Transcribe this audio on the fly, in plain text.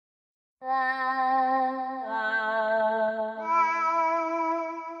Daily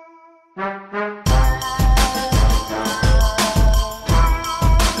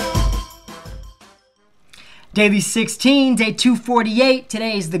 16, day 248.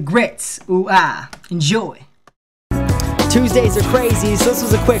 Today is the grits. Ooh ah. Enjoy. Tuesdays are crazy, so this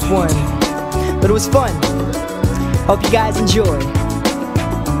was a quick one, but it was fun. Hope you guys enjoy.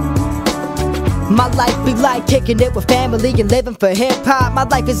 My life be like kicking it with family and living for hip-hop. My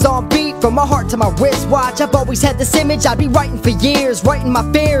life is on beat, from my heart to my wristwatch. I've always had this image, I'd be writing for years, writing my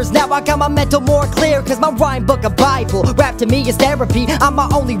fears. Now I got my mental more clear, cause my rhyme book a Bible. Rap to me is therapy, I'm my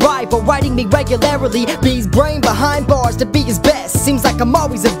only rival. Writing me regularly, B's brain behind bars to be his best. Seems like I'm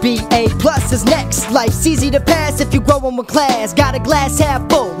always a B, A plus is next. Life's easy to pass if you growin' with class. Got a glass half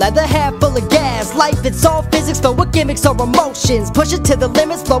full, leather half full of gas. Life, it's all physics, filled with gimmicks or emotions. Push it to the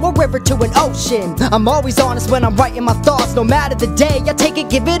limits, flow a river to an ocean. I'm always honest when I'm writing my thoughts. No matter the day, I take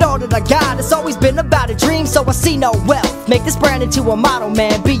it, give it all that I got. It's always been about a dream, so I see no wealth. Make this brand into a motto,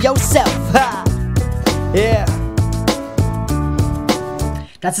 man, be yourself. Ha. Yeah.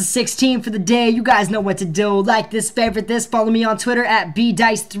 That's a 16 for the day. You guys know what to do. Like this, favorite this, follow me on Twitter at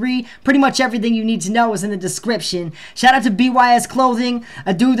Bdice3. Pretty much everything you need to know is in the description. Shout out to BYS Clothing,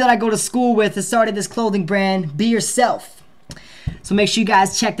 a dude that I go to school with has started this clothing brand, Be Yourself. So make sure you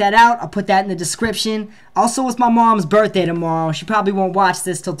guys check that out. I'll put that in the description. Also, it's my mom's birthday tomorrow. She probably won't watch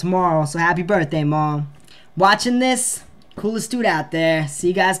this till tomorrow, so happy birthday, Mom. Watching this, coolest dude out there. See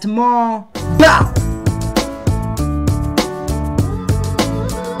you guys tomorrow. Bow!